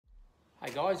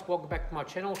Hey guys, welcome back to my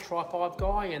channel, Try5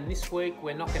 Guy, and this week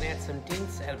we're knocking out some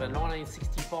dents out of a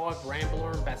 1965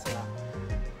 Rambler Ambassador.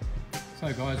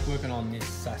 So guys, working on this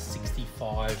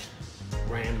 65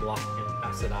 Rambler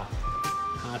Ambassador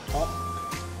hardtop.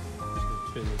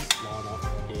 Just going to turn this light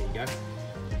off, there you go.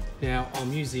 Now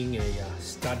I'm using a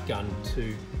stud gun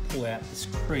to pull out this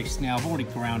crease. Now I've already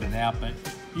ground it out, but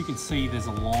you can see there's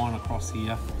a line across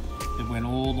here that went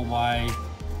all the way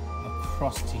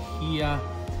across to here.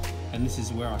 And this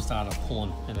is where I started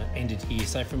pulling and it ended here.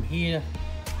 So from here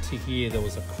to here there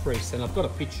was a crease, and I've got a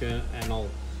picture and I'll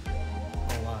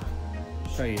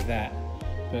show you that.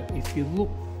 But if you look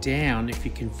down, if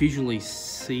you can visually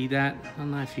see that, I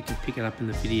don't know if you can pick it up in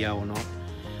the video or not,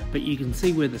 but you can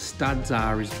see where the studs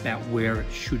are is about where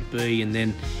it should be, and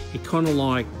then it kind of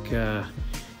like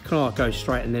goes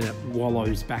straight and then it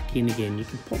wallows back in again. You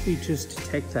can probably just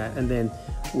detect that, and then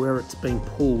where it's been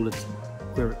pulled, it's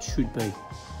where it should be.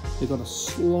 They've got a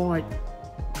slight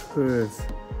curve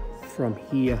from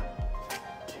here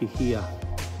to here.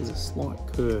 There's a slight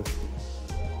curve.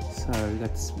 So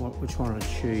that's what we're trying to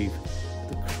achieve.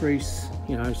 The crease,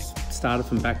 you know, started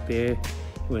from back there,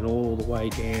 went all the way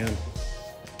down.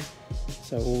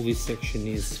 So all this section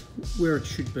is where it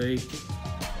should be.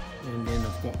 And then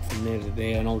I've got from there to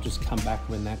there, and I'll just come back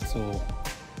when that's all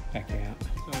back out.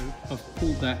 So I've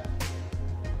pulled that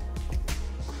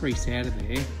crease out of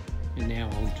there. And now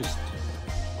I'll just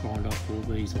grind off all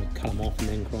these, or cut them off and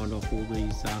then grind off all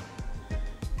these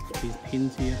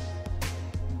pins here.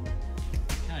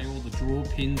 Okay, all the draw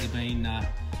pins have been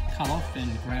cut off and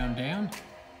ground down.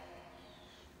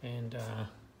 And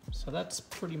so that's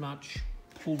pretty much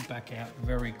pulled back out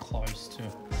very close to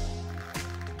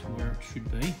where it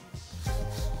should be.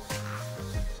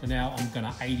 So now I'm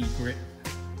gonna 80 grit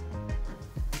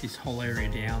this whole area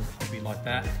down, probably like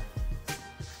that.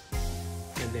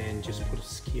 And then just put a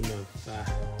skim of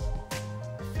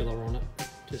filler on it,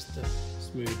 just to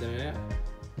smooth that out.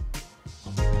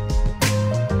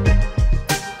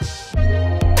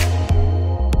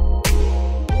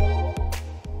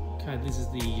 Okay, this is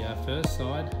the first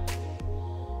side.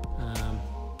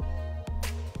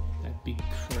 That big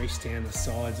crease down the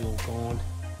sides all gone.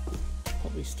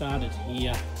 Probably started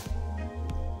here,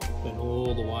 went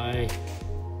all the way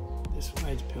this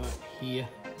way to about here.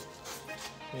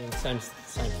 And same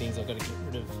things, I've got to get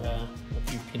rid of a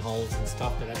few pinholes and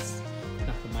stuff, but that's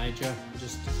nothing major.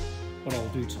 Just what I'll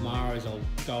do tomorrow is I'll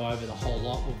go over the whole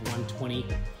lot with 120,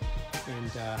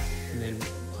 and then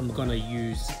I'm going to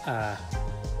use a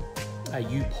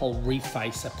U-Pol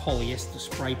reface, a polyester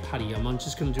spray putty. I'm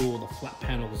just going to do all the flat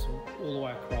panels all the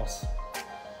way across,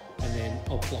 and then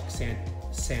I'll block sand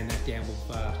that down with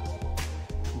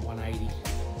 180.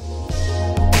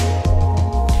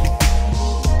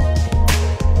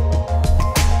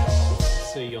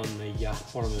 See on the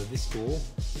bottom of this door,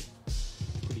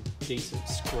 pretty decent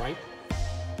scrape.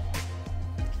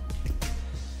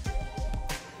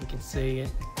 You can see it,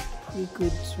 pretty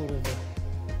good sort of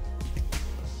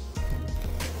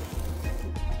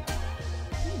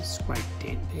a scrape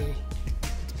dent there.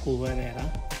 Let's pull that out, huh?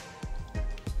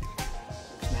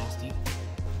 It's nasty.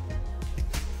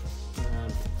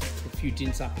 A few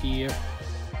dents up here.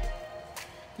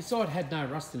 This side had no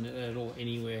rust in it at all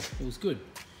anywhere. It was good.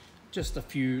 Just a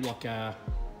few like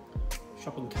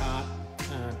shopping cart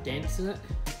dents in it,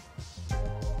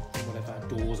 whatever,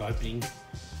 doors opening,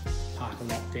 parking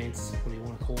lot dents, what do you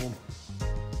want to call them.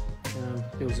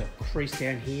 There was a crease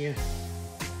down here,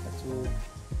 that's all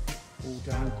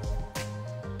done.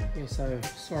 Yeah, so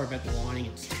sorry about the lining,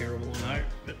 it's terrible, I know,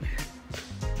 but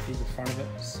here's the front of it.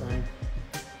 So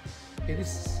yeah,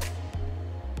 this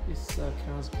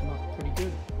car's come up pretty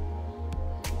good.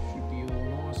 Should be all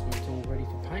nice when it's all ready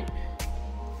for paint.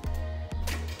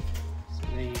 So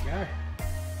there you go.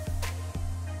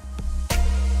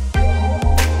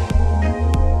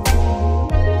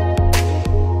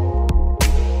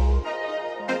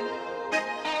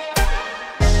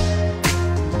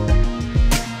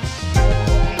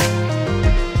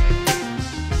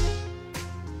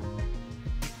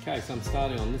 Okay, so I'm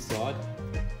starting on this side.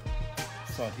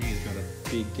 This side here's got a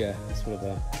big sort of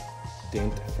a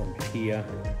dent from here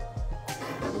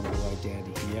all the way down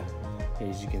to here.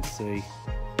 As you can see,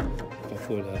 if I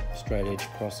put a straight edge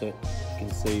across it, you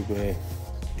can see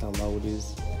how low it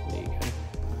is. There you go.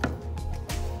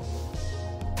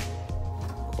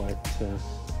 Quite up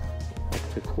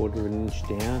to a quarter of an inch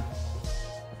down,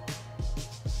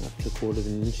 up to a quarter of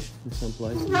an inch in some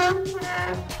places.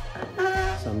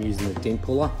 So I'm using a dent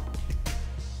puller,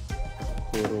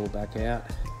 pull it all back out.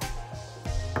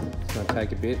 It's going to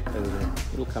take a bit, but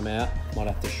it'll come out. Might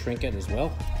have to shrink it as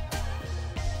well.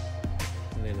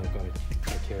 and then I've got to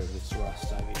take care of this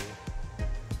rust over here.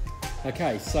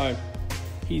 Okay, so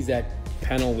here's that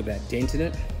panel with that dent in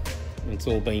it. It's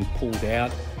all been pulled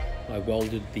out. I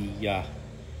welded the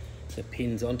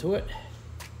pins onto it.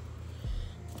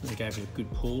 I gave it a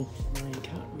good pull. You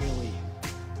can't really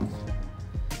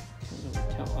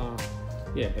tell.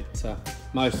 Yeah, but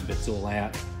most of it's all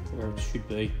out where it should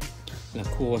be. And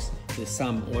of course, there's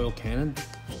some oil cannon,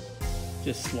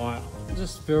 just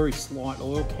very slight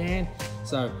oil can.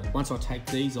 So once I take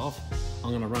these off, I'm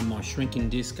going to run my shrinking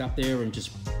disc up there and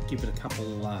just give it a couple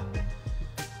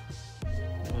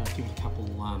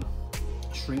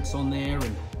shrinks on there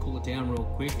and cool it down real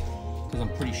quick, because I'm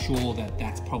pretty sure that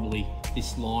that's probably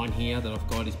this line here that I've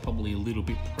got is probably a little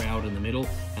bit proud in the middle,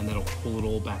 and that'll pull it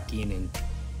all back in and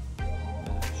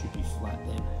should be flat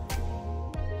then.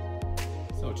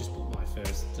 So I'll just put my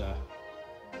first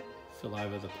fill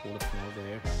over the quarter panel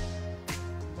there.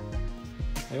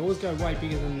 They always go way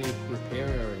bigger than the repair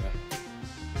area,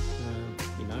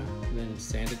 you know, and then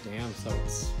sand it down so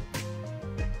it's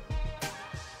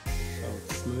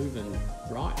smooth and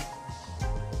right.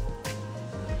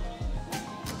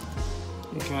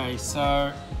 Okay,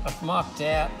 so I've marked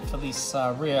out for this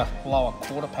rear lower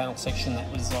quarter panel section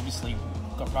that was obviously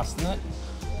got rust in it.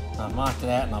 I've marked it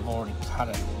out and I've already cut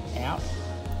it out.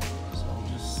 So I'll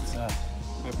just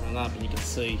open it up and you can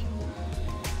see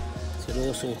it's got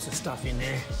all sorts of stuff in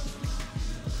there.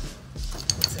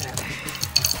 What's that?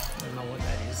 I don't know what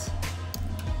that is.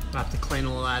 I have to clean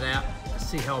all that out.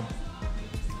 See how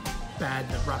bad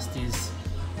the rust is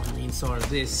on the inside of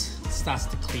this. It starts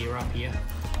to clear up here.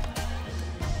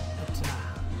 But,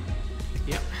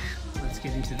 yep, let's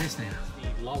get into this now.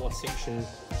 The lower section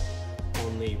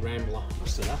on the Rambler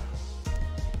Ambassador,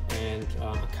 and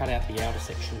I cut out the outer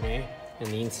section there, and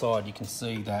the inside you can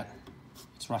see that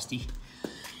it's rusty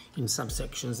in some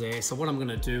sections there. So what I'm going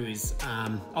to do is,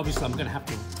 obviously I'm going to have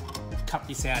to cut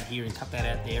this out here and cut that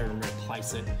out there and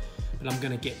replace it. But I'm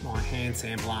going to get my hand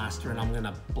sand blaster and I'm going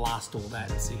to blast all that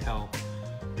and see how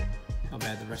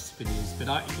bad the rest of it is. But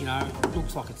you know, it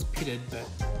looks like it's pitted, but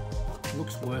it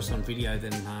looks worse on video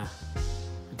than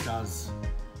it does.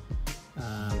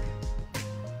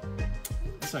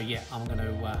 So yeah, I'm going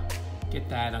to get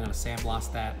that. I'm going to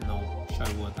sandblast that, and I'll show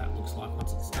you what that looks like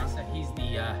once it's done. So here's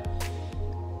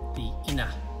the inner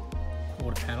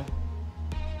quarter panel,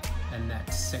 and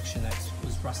that section that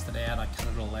was rusted out, I cut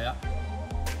it all out.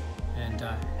 And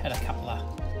had a couple of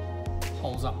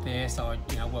holes up there, so I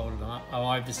welded them up. I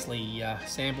obviously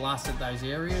sandblasted those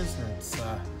areas, and it's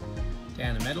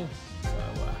down the middle. So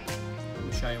let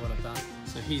me show you what I've done.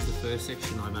 So here's the first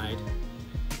section I made.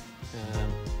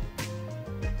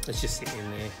 It's just sitting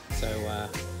in there.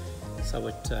 So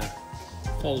it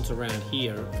folds around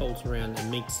here. It folds around and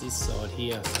meets this side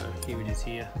here. So here it is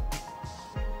here.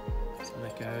 So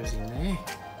that goes in there,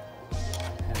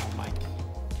 and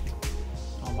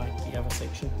I'll make the other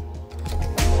section.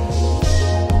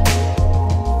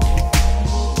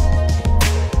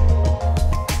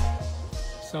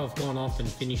 So I've gone off and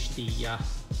finished the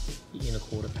inner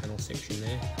quarter panel section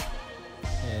there,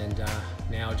 and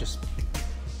now I'll just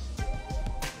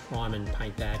prime and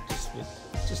paint that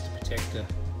just to protect the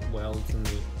welds and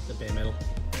the bare metal,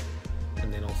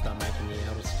 and then I'll start making the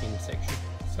outer skin section.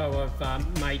 So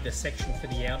I've made the section for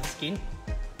the outer skin.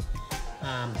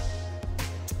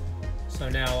 So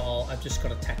now I've just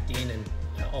got it tacked in, and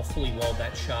I'll fully weld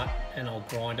that shut, and I'll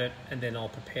grind it, and then I'll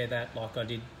prepare that like I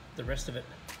did the rest of it.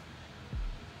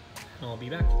 And I'll be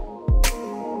back.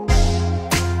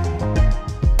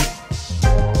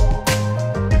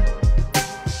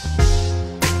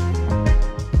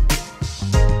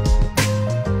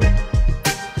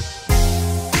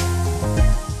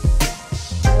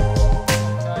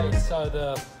 Okay, so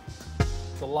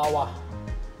the lower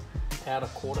outer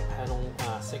quarter panel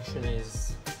section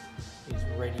is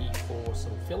ready for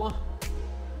some filler.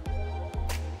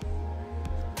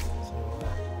 So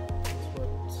that's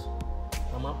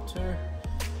what I'm up to.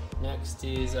 Next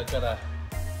is I've got to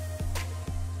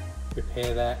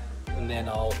repair that, and then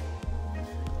I've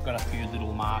got a few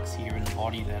little marks here in the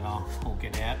body that I'll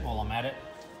get out while I'm at it.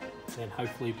 And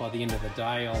hopefully by the end of the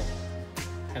day I'll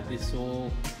have this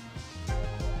all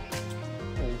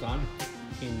done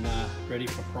in ready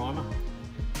for primer.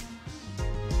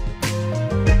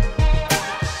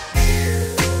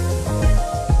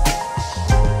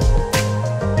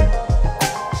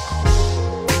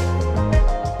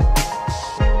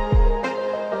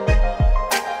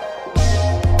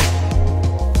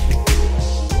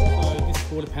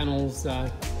 Panel's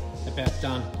about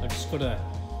done. I've just got to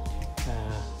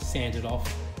sand it off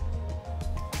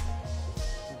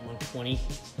 120.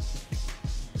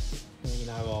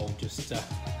 know, I'll just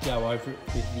go over it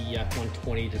with the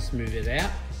 120 to smooth it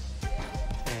out.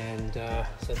 And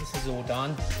so this is all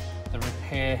done. The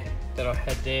repair that I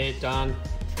had there done,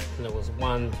 and there was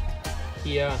one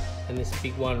here and this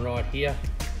big one right here.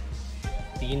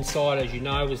 The inside, as you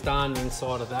know, was done. The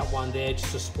inside of that one there,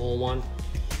 just a small one,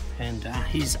 and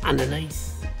here's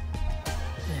underneath.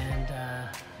 And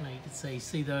you can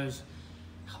see those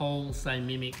holes, they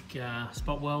mimic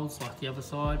spot welds like the other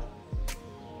side. You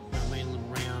know what I mean, little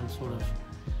round sort of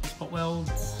spot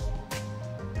welds.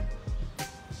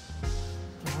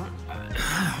 Alright.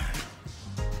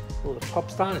 All the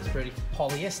top's done, it's ready for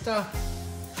polyester.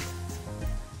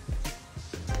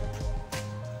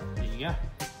 There you go.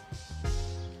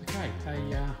 Okay,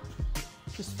 I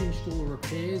just finished all the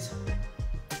repairs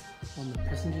on the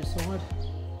passenger side.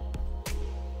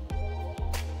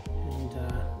 And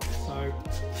so,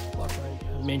 like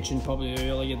I mentioned probably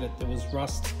earlier, that there was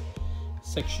rust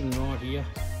section right here.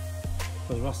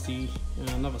 There was rusty,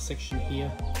 another section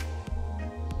here.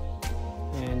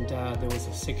 And there was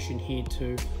a section here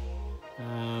too.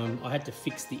 I had to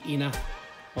fix the inner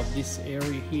of this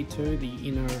area here too, the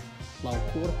inner lower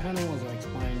quarter panel, as I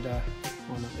explained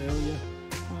on the earlier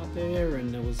part there,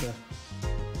 and there was a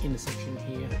inner section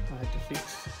here I had to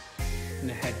fix,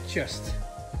 and it had just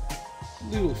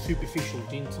little superficial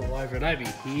dents all over it. Over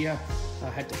here I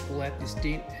had to pull out this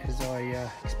dent, as I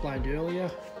explained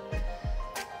earlier.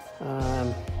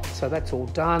 So that's all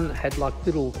done. It had like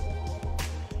little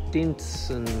dents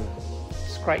and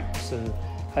scrapes, and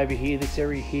over here, this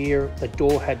area here, the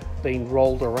door had been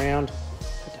rolled around.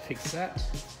 Had to fix that.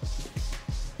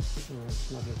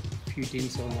 Another few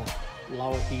dents on the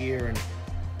lower here and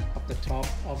up the top.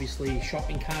 Obviously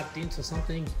shopping cart dents or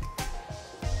something.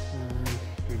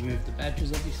 Remove the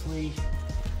badges, obviously.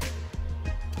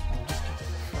 I'll just get to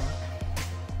the front.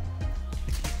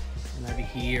 And over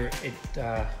here, it took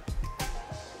a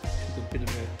bit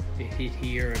of a hit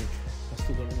here, and I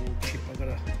still got a little chip I've got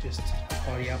to just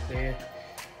tidy up there.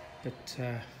 But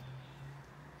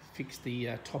fix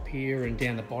the top here, and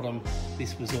down the bottom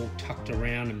this was all tucked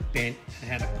around and bent and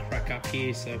had a crack up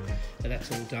here, so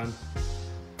that's all done.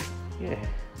 Yeah.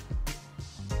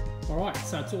 Alright,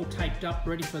 so it's all taped up,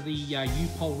 ready for the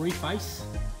U-pole reface.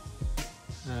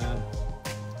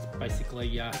 It's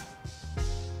basically a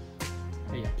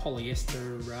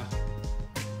polyester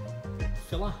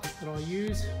filler that I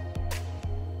use.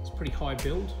 It's pretty high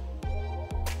build.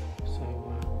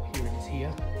 So here it is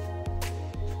here.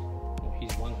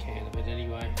 Here's one can of it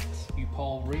anyway. It's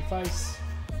U-pole reface,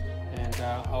 and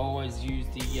I always use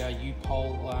the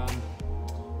U-pole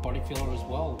body filler as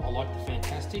well. I like the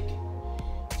Fantastic.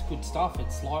 It's good stuff.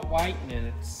 It's lightweight and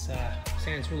it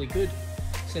sounds really good.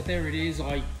 So there it is.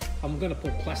 I'm going to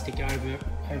put plastic over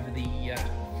the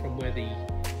from where the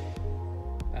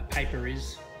paper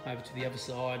is over to the other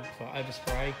side for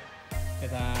overspray.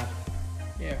 But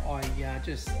yeah, I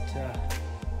just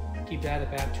give that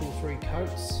about 2 or 3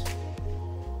 coats.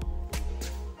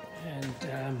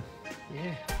 And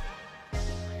yeah.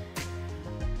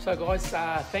 So guys,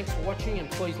 thanks for watching, and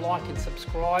please like and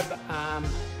subscribe.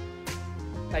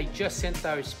 They just sent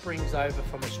those springs over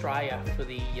from Australia for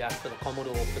the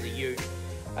Commodore, for the Ute.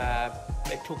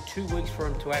 It took 2 weeks for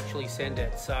them to actually send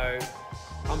it, so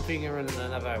I'm figuring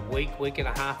another week and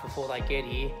a half before they get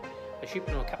here. I shipped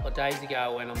them a couple of days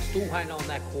ago, and I'm still waiting on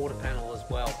that quarter panel as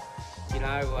well. You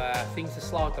know, things are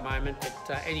slow at the moment,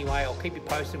 but anyway, I'll keep you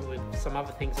posted with some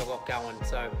other things I've got going.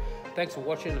 So thanks for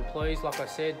watching, and please, like I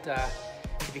said,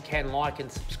 if you can, like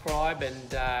and subscribe, and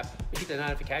hit the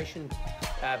notification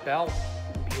bell.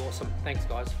 It'd be awesome. Thanks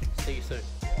guys, see you soon.